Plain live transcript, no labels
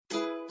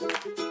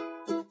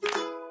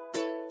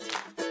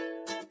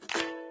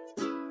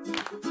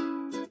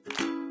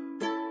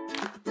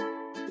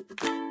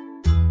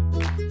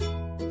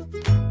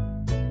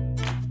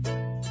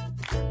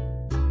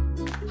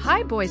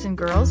Hi, boys and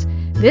girls.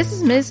 This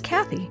is Ms.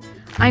 Kathy.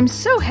 I'm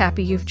so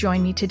happy you've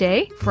joined me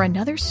today for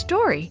another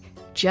story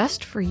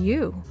just for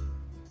you.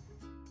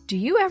 Do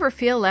you ever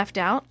feel left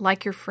out,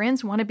 like your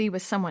friends want to be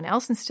with someone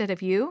else instead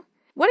of you?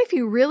 What if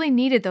you really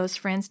needed those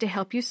friends to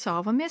help you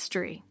solve a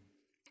mystery?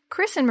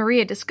 Chris and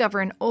Maria discover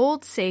an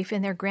old safe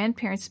in their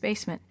grandparents'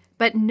 basement,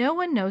 but no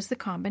one knows the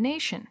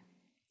combination.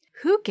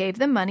 Who gave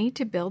them money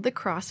to build the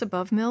cross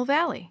above Mill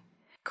Valley?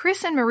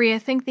 Chris and Maria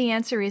think the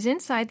answer is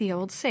inside the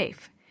old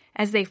safe.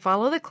 As they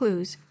follow the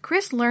clues,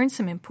 Chris learns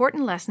some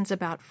important lessons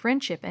about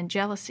friendship and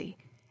jealousy,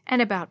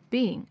 and about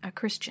being a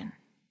Christian.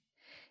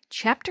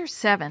 Chapter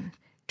 7.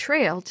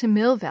 Trail to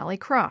Mill Valley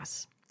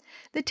Cross.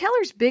 The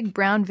teller's big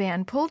brown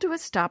van pulled to a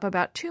stop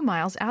about 2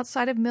 miles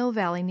outside of Mill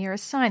Valley near a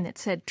sign that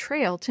said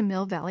Trail to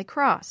Mill Valley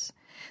Cross.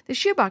 The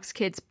shoebox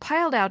kids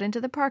piled out into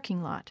the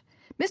parking lot.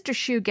 Mr.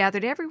 Shoe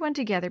gathered everyone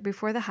together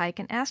before the hike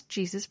and asked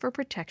Jesus for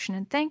protection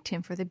and thanked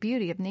him for the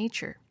beauty of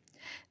nature.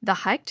 The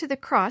hike to the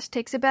cross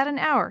takes about an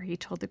hour, he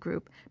told the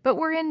group, but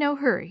we're in no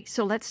hurry,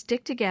 so let's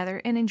stick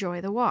together and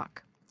enjoy the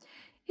walk.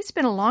 It's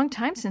been a long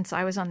time since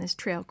I was on this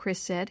trail, Chris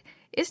said.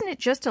 Isn't it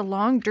just a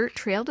long dirt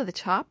trail to the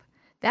top?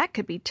 That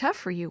could be tough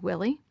for you,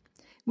 Willie.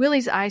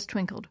 Willie's eyes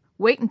twinkled.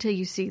 Wait until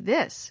you see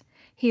this.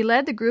 He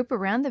led the group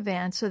around the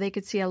van so they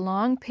could see a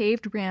long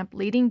paved ramp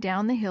leading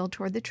down the hill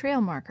toward the trail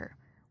marker.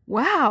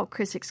 Wow,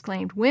 Chris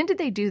exclaimed. When did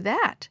they do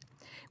that?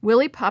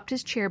 Willie popped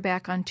his chair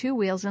back on 2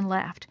 wheels and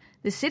laughed.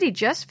 The city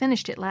just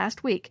finished it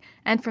last week,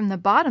 and from the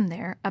bottom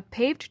there, a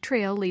paved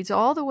trail leads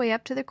all the way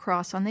up to the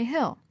cross on the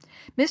hill.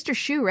 Mr.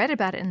 Shoe read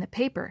about it in the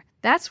paper.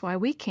 That's why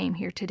we came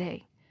here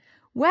today.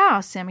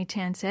 Wow, Sammy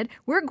Tan said.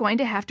 We're going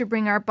to have to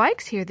bring our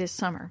bikes here this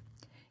summer.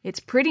 It's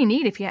pretty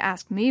neat if you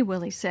ask me,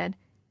 Willie said.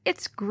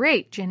 It's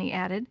great, Jenny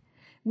added.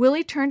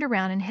 Willie turned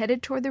around and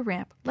headed toward the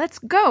ramp. Let's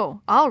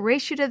go. I'll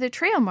race you to the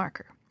trail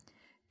marker.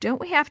 Don't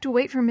we have to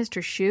wait for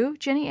Mr. Shoe?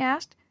 Jenny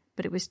asked.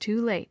 But it was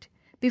too late.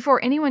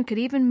 Before anyone could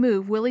even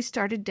move, Willie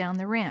started down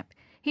the ramp.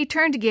 He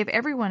turned to give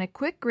everyone a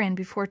quick grin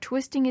before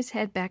twisting his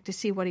head back to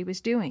see what he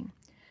was doing.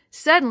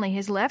 Suddenly,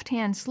 his left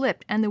hand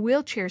slipped and the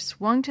wheelchair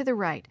swung to the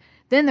right.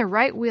 Then the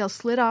right wheel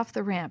slid off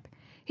the ramp.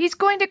 He's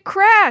going to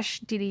crash,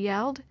 Dee Dee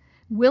yelled.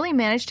 Willie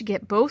managed to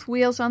get both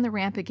wheels on the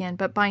ramp again,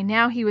 but by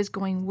now he was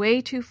going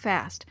way too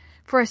fast.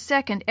 For a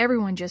second,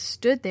 everyone just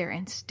stood there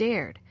and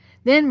stared.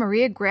 Then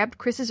Maria grabbed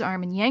Chris's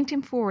arm and yanked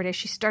him forward as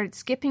she started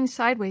skipping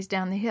sideways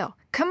down the hill.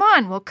 Come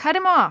on, we'll cut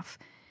him off.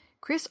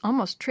 Chris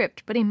almost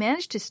tripped, but he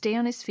managed to stay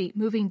on his feet,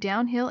 moving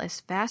downhill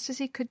as fast as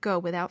he could go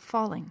without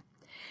falling.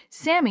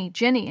 Sammy,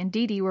 Jenny, and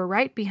Dee Dee were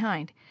right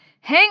behind.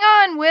 Hang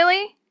on,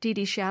 Willie, Dee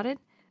Dee shouted.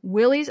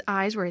 Willie's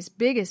eyes were as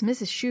big as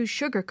Mrs. Shoe's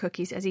sugar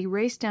cookies as he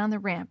raced down the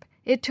ramp.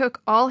 It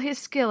took all his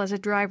skill as a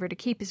driver to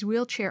keep his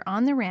wheelchair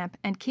on the ramp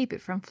and keep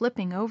it from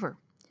flipping over.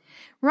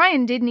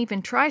 Ryan didn't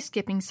even try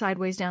skipping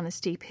sideways down the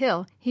steep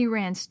hill. He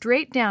ran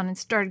straight down and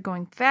started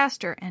going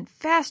faster and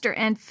faster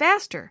and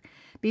faster.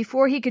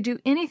 Before he could do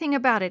anything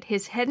about it,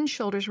 his head and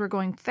shoulders were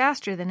going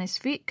faster than his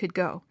feet could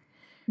go.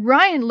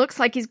 Ryan looks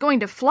like he's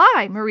going to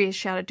fly, Maria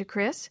shouted to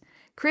Chris.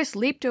 Chris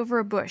leaped over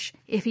a bush.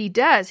 If he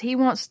does, he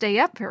won't stay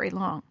up very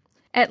long.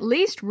 At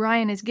least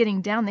Ryan is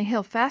getting down the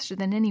hill faster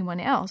than anyone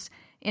else.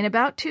 In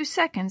about 2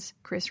 seconds,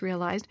 Chris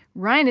realized,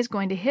 Ryan is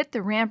going to hit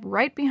the ramp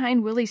right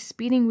behind Willie's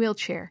speeding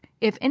wheelchair.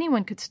 If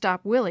anyone could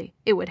stop Willie,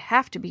 it would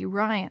have to be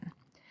Ryan.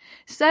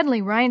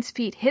 Suddenly, Ryan's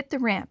feet hit the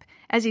ramp.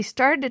 As he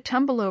started to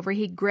tumble over,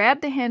 he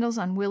grabbed the handles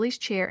on Willie's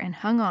chair and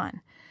hung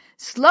on.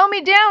 Slow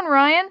me down,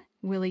 Ryan,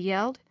 Willie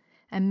yelled.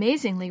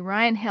 Amazingly,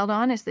 Ryan held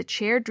on as the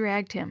chair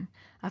dragged him.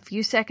 A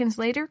few seconds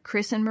later,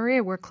 Chris and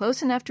Maria were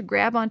close enough to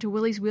grab onto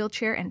Willie's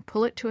wheelchair and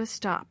pull it to a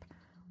stop.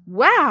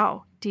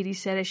 Wow, Dee Dee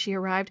said as she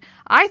arrived.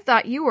 I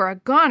thought you were a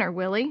goner,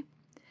 Willie.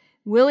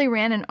 Willie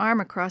ran an arm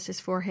across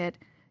his forehead.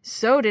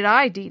 So did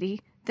I, Dee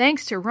Dee.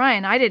 Thanks to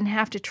Ryan, I didn't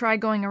have to try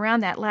going around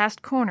that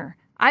last corner.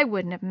 I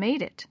wouldn't have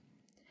made it.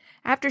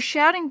 After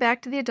shouting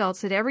back to the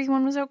adults that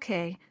everyone was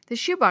okay, the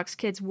shoebox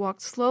kids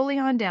walked slowly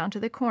on down to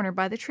the corner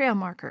by the trail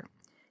marker.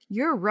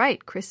 You're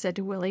right, Chris said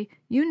to Willie.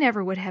 You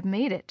never would have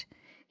made it.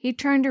 He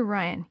turned to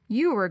Ryan.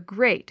 You were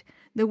great.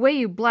 The way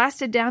you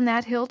blasted down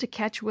that hill to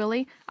catch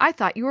Willie, I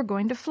thought you were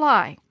going to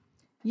fly.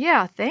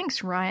 Yeah,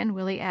 thanks, Ryan,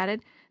 Willie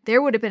added.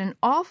 There would have been an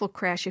awful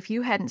crash if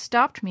you hadn't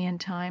stopped me in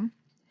time.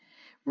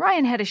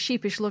 Ryan had a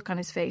sheepish look on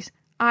his face.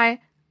 I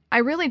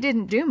really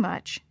didn't do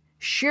much.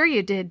 Sure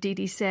you did, Dee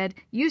Dee said.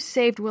 You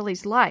saved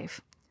Willie's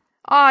life.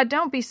 Aw,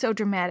 don't be so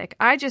dramatic.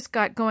 I just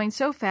got going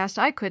so fast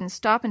I couldn't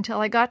stop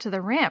until I got to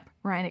the ramp,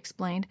 Ryan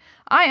explained.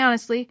 I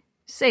honestly...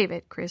 Save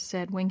it, Chris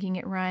said, winking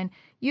at Ryan.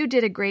 You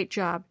did a great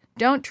job.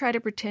 Don't try to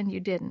pretend you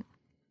didn't.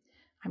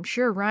 I'm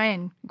sure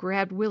Ryan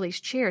grabbed Willie's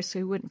chair so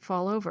he wouldn't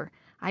fall over.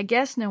 I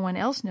guess no one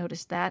else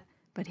noticed that,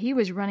 but he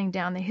was running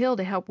down the hill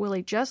to help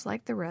Willie just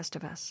like the rest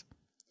of us.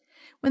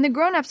 When the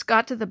grown-ups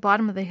got to the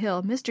bottom of the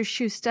hill, Mr.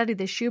 Shoe studied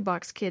the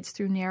shoebox kids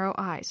through narrow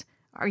eyes.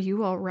 Are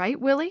you all right,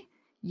 Willie?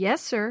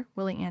 Yes, sir,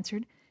 Willie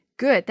answered.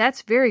 Good,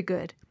 that's very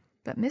good.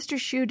 But Mr.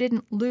 Shoe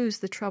didn't lose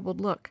the troubled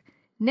look.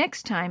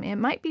 Next time, it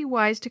might be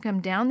wise to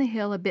come down the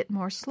hill a bit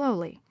more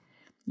slowly.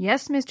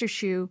 Yes, Mr.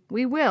 Shoe,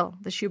 we will,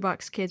 the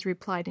shoebox kids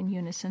replied in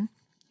unison.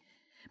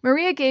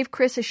 Maria gave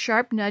Chris a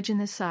sharp nudge in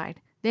the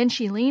side. Then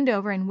she leaned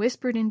over and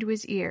whispered into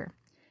his ear.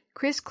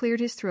 Chris cleared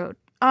his throat.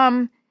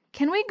 Can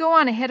we go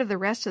on ahead of the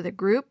rest of the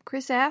group?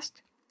 Chris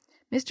asked.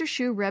 Mr.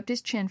 Shoe rubbed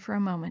his chin for a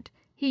moment.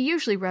 He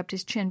usually rubbed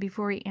his chin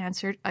before he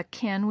answered a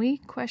can we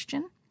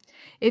question.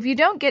 If you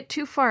don't get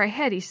too far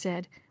ahead, he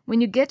said,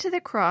 when you get to the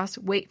cross,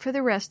 wait for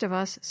the rest of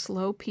us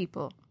slow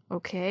people,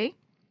 okay?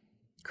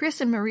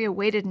 Chris and Maria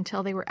waited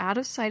until they were out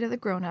of sight of the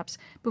grown-ups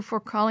before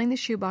calling the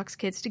shoebox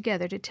kids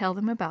together to tell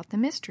them about the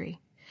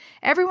mystery.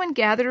 Everyone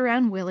gathered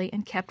around Willie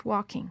and kept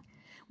walking.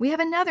 We have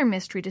another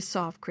mystery to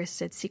solve, Chris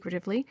said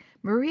secretively.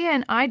 Maria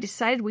and I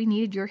decided we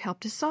needed your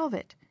help to solve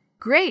it.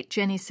 Great,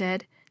 Jenny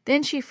said.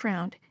 Then she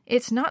frowned.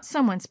 It's not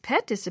someone's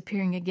pet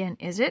disappearing again,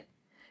 is it?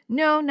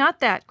 No, not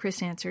that,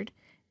 Chris answered.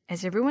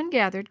 As everyone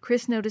gathered,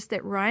 Chris noticed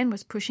that Ryan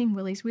was pushing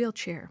Willie's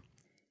wheelchair.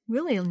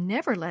 Willie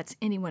never lets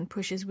anyone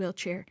push his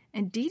wheelchair,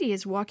 and Dee Dee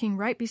is walking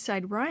right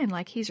beside Ryan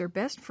like he's her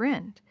best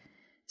friend.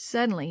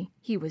 Suddenly,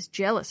 he was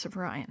jealous of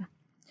Ryan.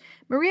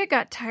 Maria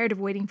got tired of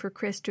waiting for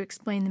Chris to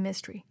explain the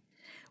mystery.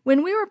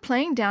 When we were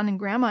playing down in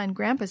Grandma and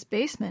Grandpa's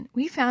basement,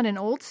 we found an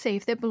old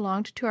safe that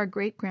belonged to our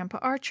great-grandpa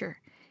Archer.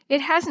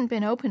 It hasn't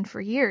been opened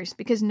for years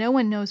because no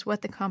one knows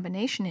what the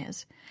combination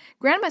is.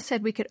 Grandma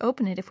said we could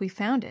open it if we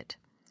found it.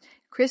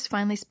 Chris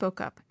finally spoke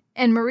up.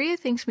 And Maria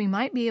thinks we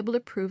might be able to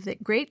prove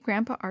that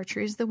Great-Grandpa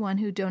Archer is the one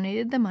who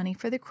donated the money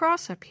for the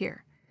cross up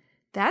here.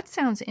 That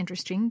sounds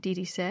interesting, Dee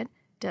Dee said.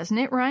 Doesn't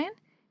it, Ryan?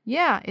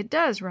 Yeah, it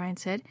does, Ryan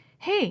said.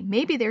 Hey,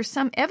 maybe there's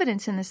some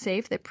evidence in the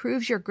safe that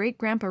proves your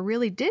great-grandpa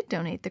really did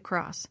donate the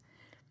cross.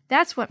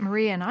 That's what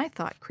Maria and I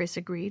thought, Chris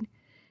agreed.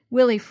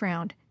 Willie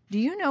frowned. Do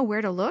you know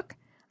where to look?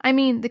 I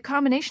mean, the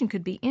combination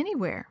could be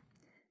anywhere.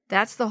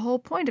 That's the whole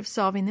point of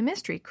solving the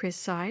mystery, Chris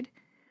sighed.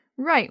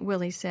 Right,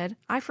 Willie said.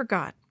 I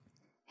forgot.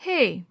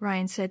 Hey,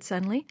 Ryan said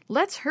suddenly,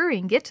 let's hurry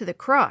and get to the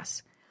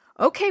cross.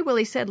 Okay,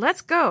 Willie said,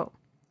 let's go.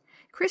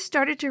 Chris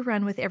started to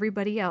run with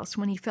everybody else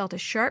when he felt a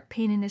sharp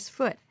pain in his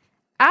foot.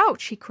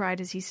 Ouch, he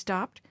cried as he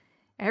stopped.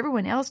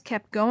 Everyone else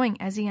kept going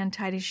as he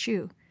untied his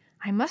shoe.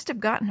 I must have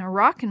gotten a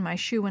rock in my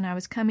shoe when I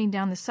was coming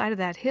down the side of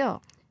that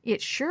hill.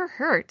 It sure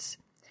hurts.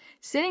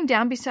 Sitting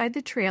down beside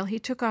the trail, he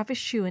took off his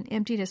shoe and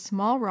emptied a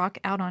small rock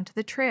out onto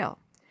the trail.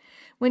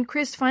 When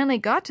Chris finally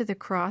got to the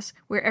cross,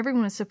 where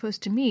everyone was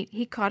supposed to meet,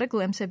 he caught a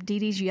glimpse of Dee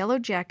Dee's yellow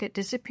jacket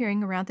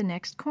disappearing around the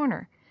next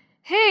corner.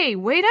 Hey,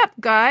 wait up,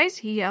 guys,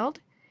 he yelled.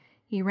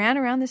 He ran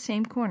around the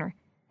same corner.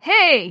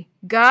 Hey,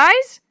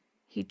 guys!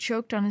 He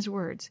choked on his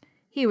words.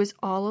 He was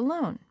all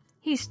alone.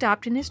 He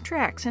stopped in his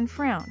tracks and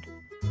frowned.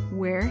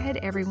 Where had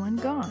everyone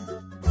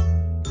gone?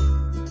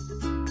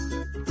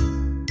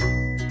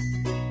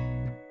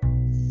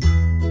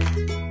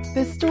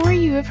 The story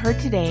you have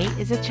heard today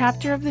is a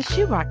chapter of the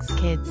Shoebox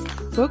Kids,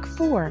 Book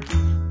 4,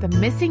 The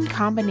Missing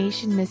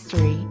Combination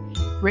Mystery,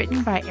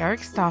 written by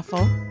Eric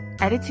Stoffel,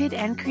 edited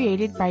and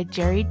created by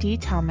Jerry D.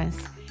 Thomas,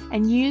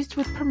 and used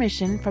with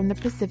permission from the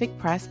Pacific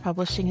Press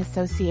Publishing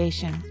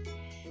Association.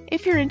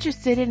 If you're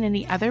interested in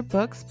any other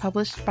books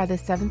published by the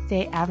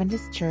Seventh-day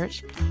Adventist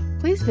Church,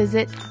 please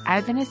visit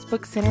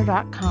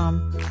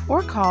AdventistBookCenter.com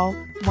or call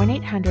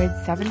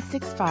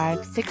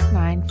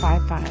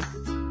 1-800-765-6955.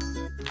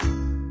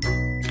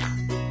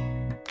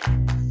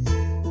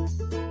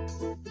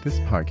 This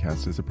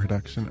podcast is a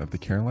production of the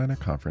Carolina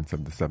Conference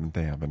of the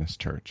Seventh-day Adventist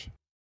Church.